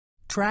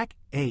Track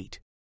 8.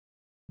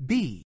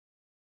 B.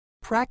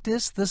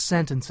 Practice the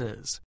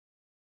sentences.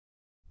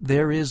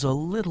 There is a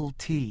little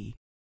tea.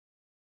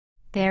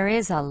 There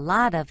is a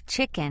lot of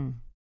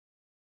chicken.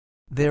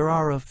 There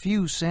are a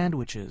few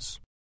sandwiches.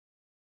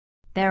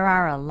 There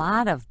are a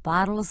lot of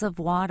bottles of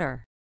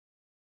water.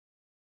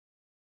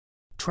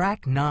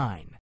 Track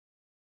 9.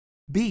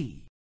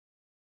 B.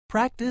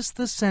 Practice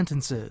the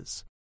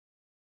sentences.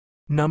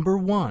 Number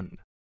 1.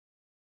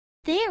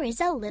 There is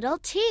a little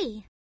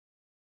tea.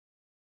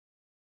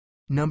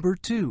 Number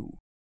 2.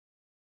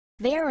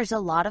 There is a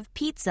lot of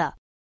pizza.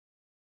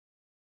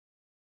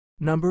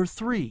 Number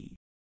 3.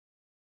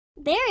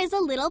 There is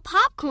a little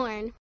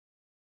popcorn.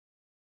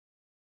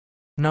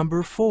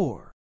 Number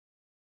 4.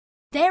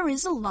 There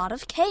is a lot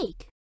of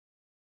cake.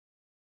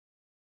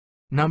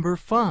 Number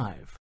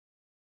 5.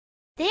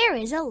 There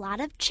is a lot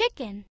of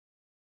chicken.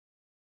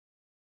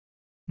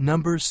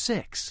 Number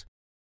 6.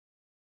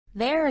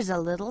 There is a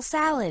little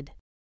salad.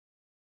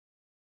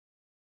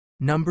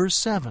 Number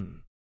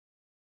 7.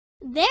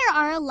 There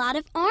are a lot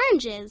of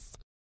oranges.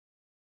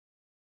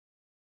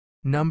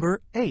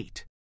 Number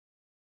 8.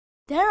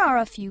 There are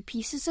a few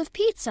pieces of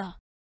pizza.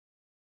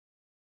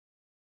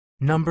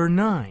 Number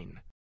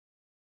 9.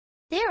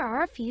 There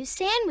are a few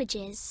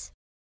sandwiches.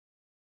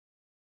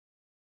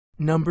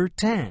 Number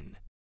 10.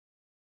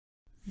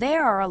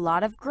 There are a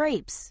lot of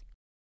grapes.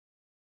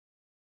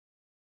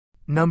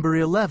 Number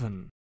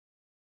 11.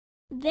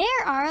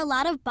 There are a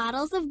lot of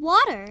bottles of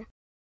water.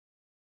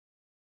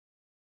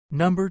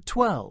 Number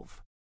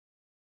 12.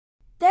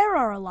 There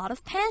are a lot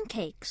of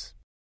pancakes.